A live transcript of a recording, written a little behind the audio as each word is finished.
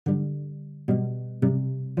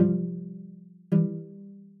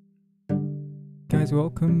guys,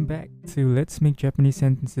 welcome back to Let's Make Japanese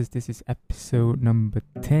Sentences. This is episode number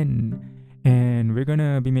 10, and we're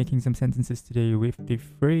gonna be making some sentences today with the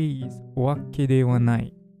phrase wake de wa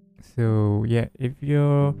nai. So, yeah, if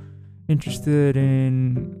you're interested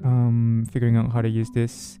in figuring out how to use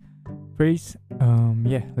this phrase,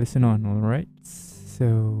 listen on, alright?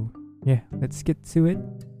 So, yeah, let's get to it.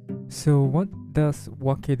 So, what does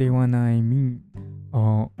wake de wa nai mean?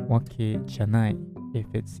 Or wake janai if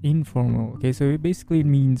it's informal. Okay, so it basically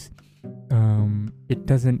means it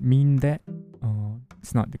doesn't mean that, or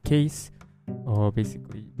it's not the case, or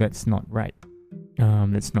basically that's not right.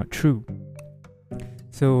 That's not true.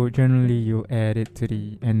 So generally you'll add it to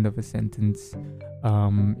the end of a sentence.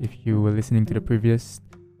 If you were listening to the previous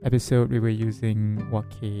episode, we were using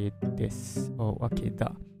wake desu or wake da.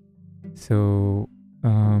 So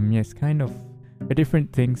yes, kind of a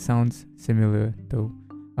different thing, sounds similar though.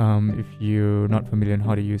 If you're not familiar on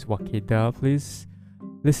how to use wake da, please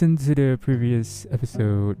listen to the previous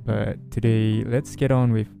episode. But today, let's get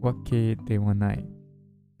on with wake de wa nai.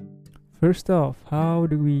 First off, how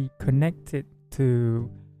do we connect it to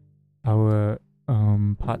our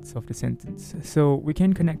parts of the sentence? So we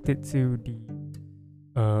can connect it to the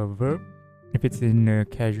verb if it's in a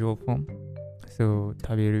casual form. So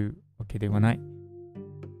taberu wake de wa nai,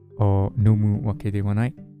 or nomu wake de wa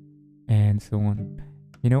nai, and so on.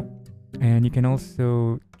 And you can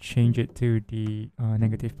also change it to the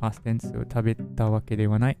negative past tense. So tabetta wake de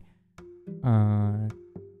wa nai,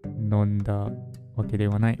 nonda wake de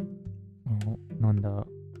wa nai, or nonda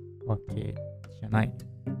wake janai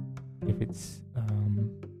if it's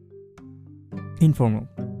informal.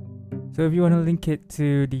 So if you want to link it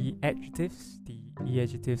to the adjectives, the e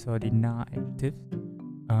adjectives or the na adjectives,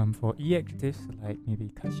 for e adjectives like maybe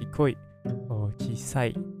kashikoi or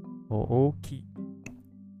chisai or oki,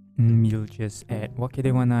 you'll just add wake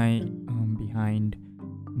de wa nai behind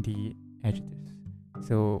the adjectives.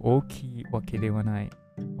 So oki wake de wa nai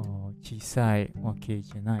or chisai wake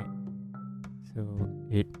janai. So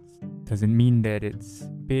it doesn't mean that it's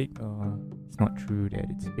big, or it's not true that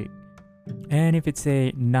it's big. And if it's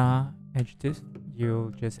a na adjective,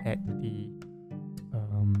 you'll just add the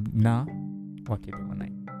na wake de wa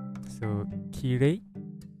nai. So kirei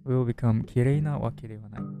will become kirei na wake de wa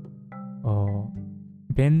nai, or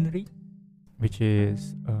benri, which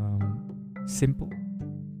is simple,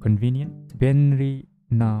 convenient, benri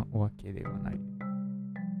na wake de wa nai.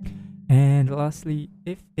 And lastly,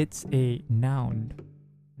 if it's a noun.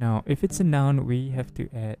 Now, if it's a noun, we have to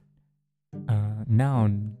add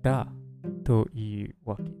noun da to iu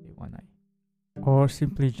wake de wa nai, or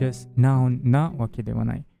simply just noun na wake de wa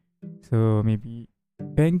nai. So maybe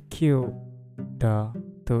benkyou da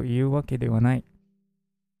to iu wake de wa nai,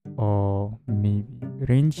 or maybe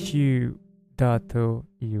renshū da to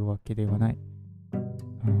iu wake de wa nai.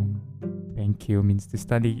 Benkyou means to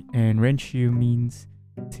study, and renshū means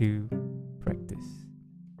to practice.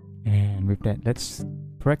 And with that, let's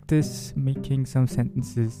practice making some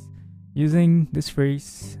sentences using this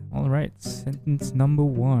phrase. Alright, sentence number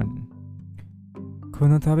 1. こ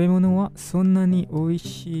の食べ物はそんなに美味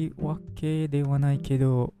しいわけではないけ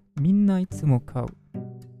ど、みんないつも買う。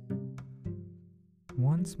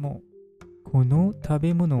Once more. この食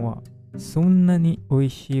べ物はそんなに美味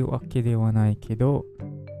しいわけではないけど、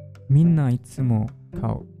みんないつも買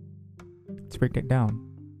う。Let's break that down.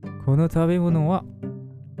 この食べ物は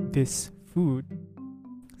this food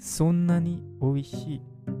そんなに美味しい、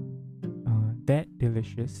that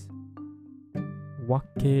delicious わ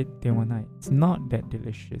けではない。It's not that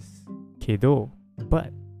delicious けど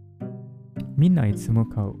but みんないつも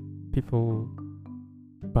買う。People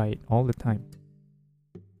buy it all the time.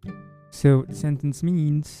 So the sentence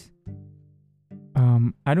means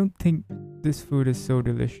I don't think this food is so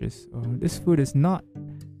delicious, or this food is not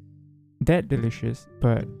that delicious,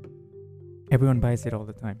 but everyone buys it all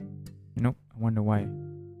the time. I wonder why.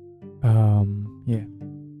 Yeah.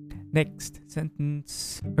 Next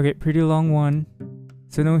sentence. Okay, pretty long one.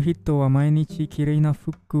 その人は毎日きれいな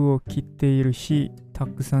服を着ているし、た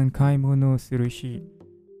くさん買い物をするし、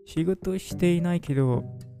仕事していないけど、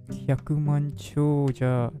100万長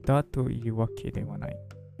者だというわけではない。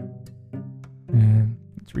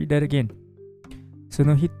Let's read that again. そ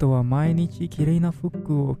の人は毎日きれいな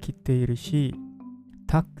服を着ているし、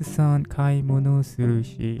たくさん買い物をする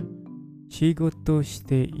し、仕事し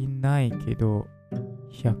ていないけど、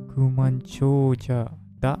100万長者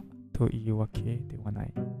だというわけではな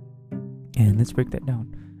い。And let's break that down.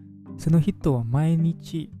 その人は毎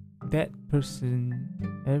日、that person,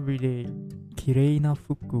 every day, きれいな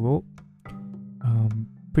服を、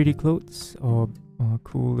pretty clothes or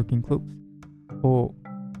cool looking clothes を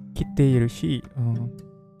着てしているし、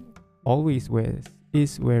always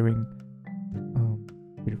is wearing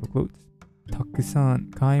beautiful clothes. たくさん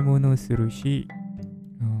買い物するし、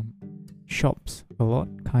shops a lot.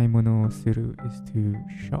 買い物をする is to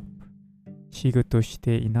shop. 仕事し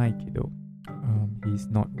ていないけど、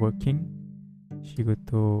he's not working. 仕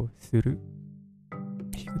事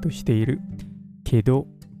しているけど、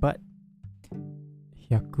but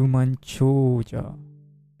 100万長者、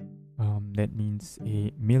that means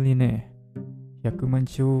a millionaire. 100万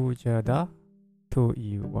長者だと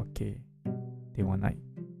いうわけではない。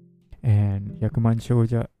And 100万長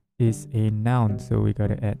者 is a noun, so we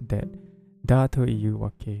gotta add that. だという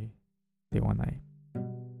わけではない。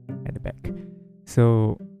At the back.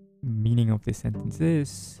 So, meaning of this sentence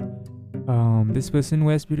is, this person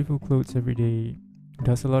wears beautiful clothes every day,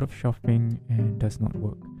 does a lot of shopping, and does not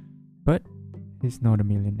work. But he's not a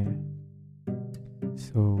millionaire.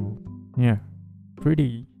 So, yeah,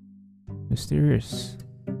 pretty mysterious.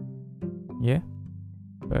 Yeah?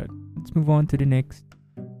 But let's move on to the next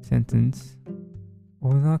sentence.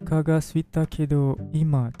 お腹が空いたけど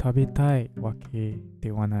今食べたいわけ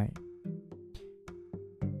ではない。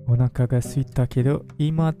お腹が空いたけど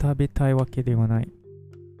今食べたいわけではない。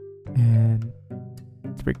And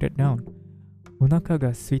let's break that down. お腹が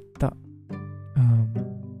空いた。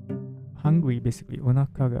Hungry basically. お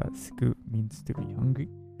腹が空く means to be hungry.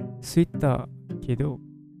 空いたけど、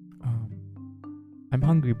I'm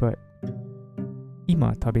hungry but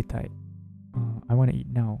今食べたい。I want to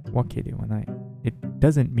eat now わけではない。It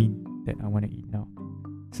doesn't mean that I want to eat now.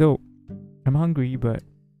 So, I'm hungry, but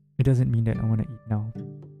it doesn't mean that I want to eat now.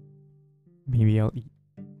 Maybe I'll eat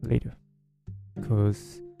later.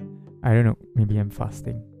 Because, I don't know, maybe I'm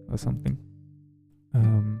fasting or something.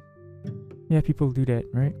 Yeah, people do that,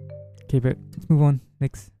 right? Okay, but let's move on.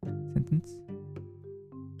 Next sentence.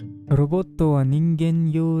 ロボットは人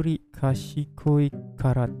間より賢い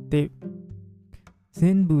からって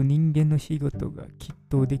全部人間の仕事がきっ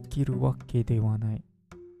とできるわけではない。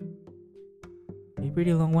A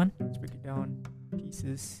pretty long one. Let's break it down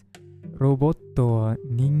pieces. ロボットは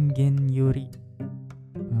人間より、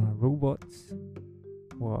robots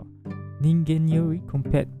は人間より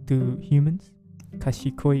compared to humans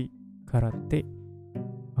賢いからって、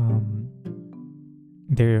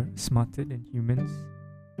they're smarter than humans.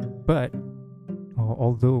 But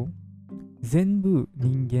although 全部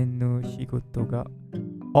人間の仕事が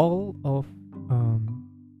all of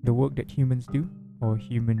the work that humans do or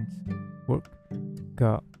humans work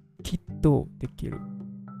がきっとできる、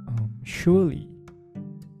surely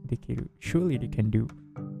できる surely they can do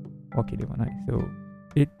わけではない。So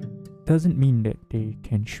it doesn't mean that they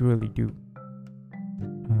can surely do.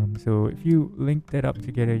 So if you link that up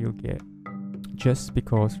together, you'll get just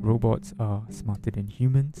because robots are smarter than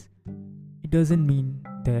humans, it doesn't mean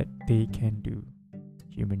that they can do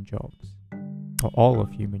human jobs or all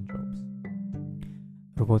of human jobs.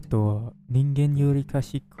 ロボットは人間より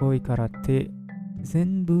賢いからって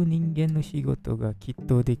全部人間の仕事がきっ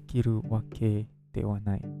とできるわけでは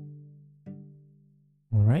ない。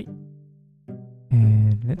Alright,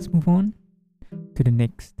 and let's move on to the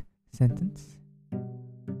next sentence.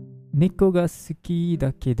 猫が好き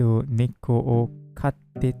だけど猫を飼っ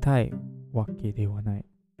てたいわけではない。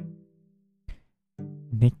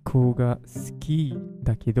猫が好き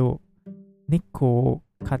だけど猫を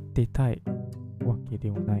飼ってたいわけ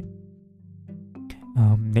ではない。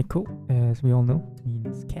猫, as we all know,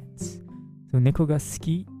 means cats. So 猫が好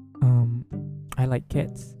き、I like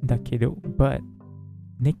cats だけど but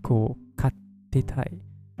猫を飼ってたい、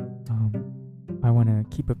I wanna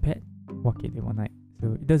keep a pet わけではない。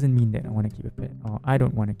So it doesn't mean that I want to keep a pet or I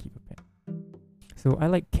don't want to keep a pet. So I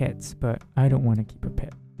like cats, but I don't want to keep a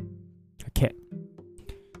pet. A cat.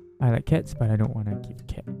 I like cats, but I don't want to keep a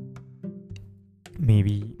cat.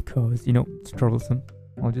 Maybe because, it's troublesome.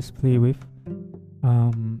 I'll just play with,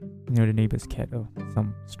 the neighbor's cat or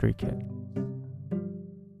some stray cat.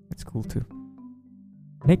 That's cool too.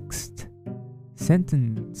 Next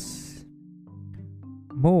sentence.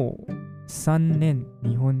 もう3年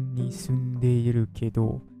日本に住んでいるけ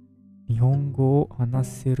ど日本語を話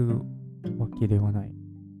せるわけではない。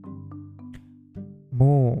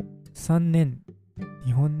もう3年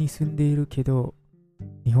日本に住んでいるけど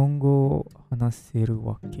日本語を話せる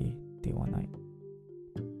わけではない。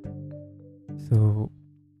So,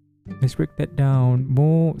 let's break that down.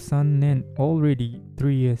 もう3年 already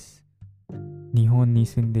 3 years 日本に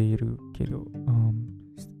住んでいるけど、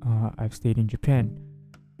I've stayed in Japan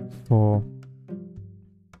for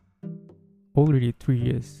already 3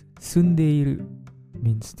 years. 住んでいる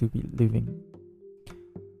means to be living.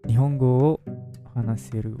 日本語を話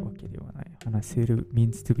せるわけではない。hanaseru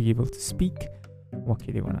means to be able to speak.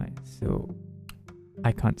 Wake de wa nai. So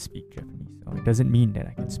I can't speak Japanese. So it doesn't mean that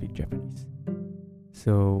I can speak Japanese.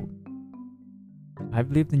 So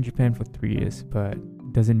I've lived in Japan for 3 years, but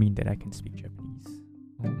it doesn't mean that I can speak Japanese.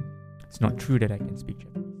 It's not true that I can speak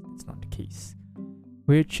Japanese. It's not the case.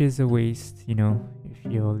 Which is a waste, if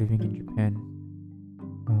you're living in Japan.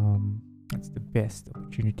 It's the best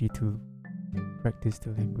opportunity to practice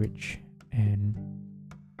the language and,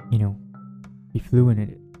 be fluent in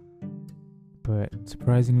it. But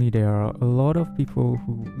surprisingly, there are a lot of people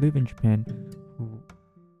who live in Japan who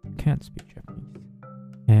can't speak Japanese.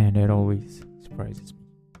 And that always surprises me.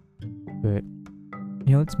 But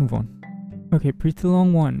yeah, let's move on. Okay, pretty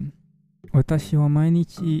long one. 私は毎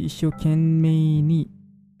日一生懸命に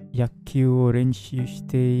野球を練習し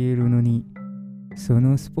ているのに、そ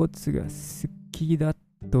のスポーツが好きだ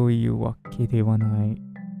というわけではない。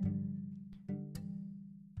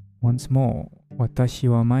Once more, 私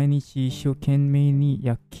は毎日一生懸命に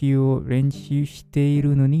野球を練習してい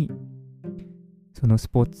るのに、そのス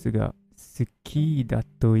ポーツが好きだ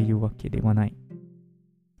というわけではない。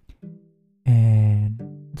And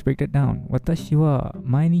let's break that down. 私は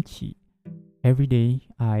毎日 every day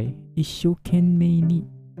I 一生懸命に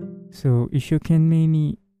So 一生懸命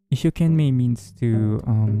means to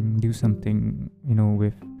do something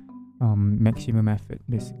with maximum effort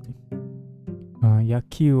basically. 野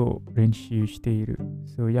球を練習している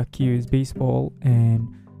So 野球 is baseball and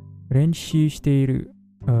練習している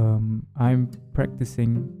I'm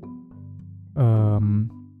practicing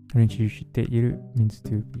練習している means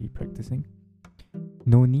to be practicing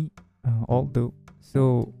のにalthough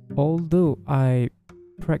I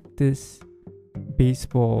practice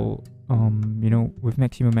baseball with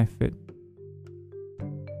maximum effort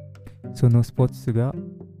そのスポーツが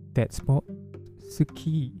that sport 好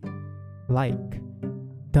き like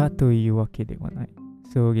だというわけではない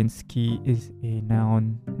So again 好き is a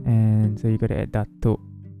noun and so you gotta add だと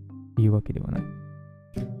いうわけではない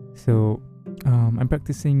So I'm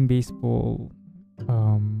practicing baseball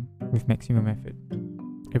with maximum effort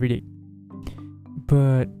every day.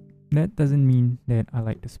 But that doesn't mean that I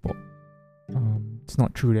like the sport. It's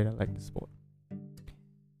not true that I like the sport.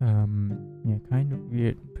 Yeah, kind of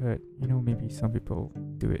weird, but maybe some people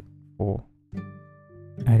do it for,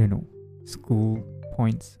 I don't know, school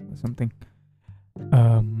points or something.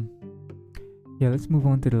 Yeah, let's move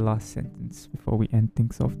on to the last sentence before we end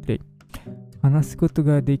things off today. 話すこと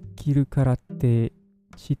ができるからって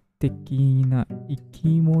知的な生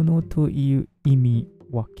き物という意味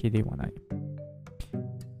わけではない。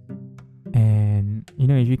And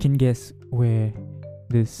if you can guess where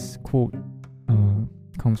this quote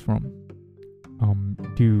comes from,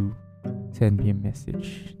 do send me a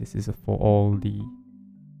message. This is for all the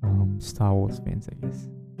Star Wars fans, I guess.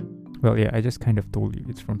 Well, yeah, I just kind of told you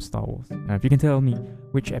it's from Star Wars. If you can tell me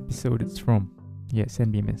which episode it's from, yeah,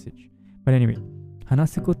 send me a message. But anyway,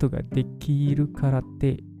 話すことができるからっ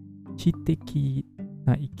て知的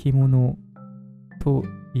な生き物と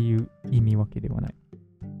いう意味わけではない。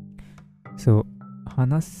So,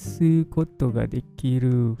 話すことができ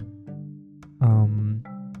る、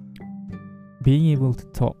being able to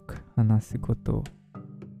talk 話すこと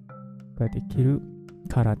ができる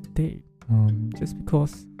からって、just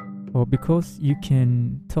because you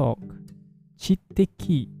can talk 知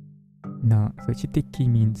的な so 知的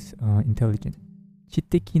means intelligent 知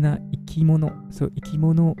的な生き物 so 生き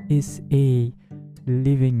物 is a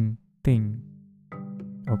living thing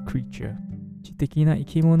or creature 知的な生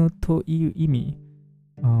き物という意味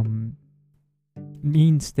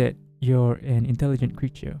means that you're an intelligent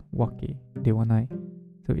creature わけではない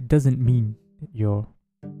so it doesn't mean that you're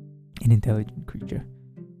an intelligent creature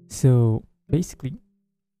so basically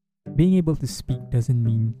being able to speak doesn't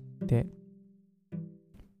mean that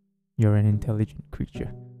you're an intelligent creature.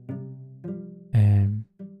 And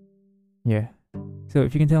yeah. So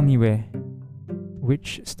if you can tell me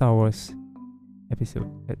which Star Wars episode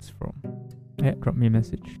that's from, yeah, drop me a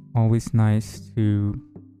message. Always nice to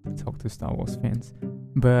talk to Star Wars fans.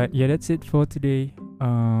 But yeah, that's it for today.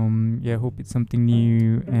 Yeah, hope it's something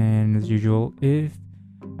new, and as usual, if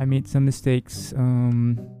I made some mistakes,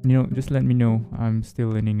 just let me know. I'm still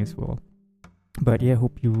learning as well. But yeah,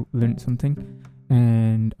 hope you learned something.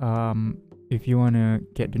 And if you want to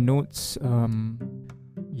get the notes,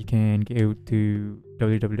 you can go to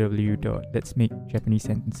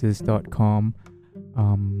www.letsmakejapanesesentences.com.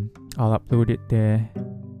 I'll upload it there,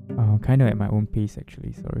 kind of at my own pace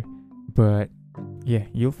actually, sorry. But yeah,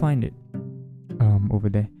 you'll find it over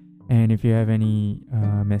there. And if you have any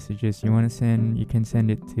messages you want to send, you can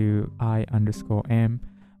send it to I_am_han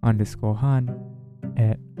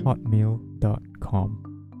at hotmail.com.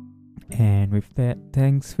 And with that,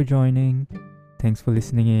 thanks for joining. Thanks for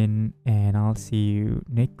listening in. And I'll see you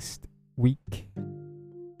next week.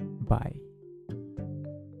 Bye.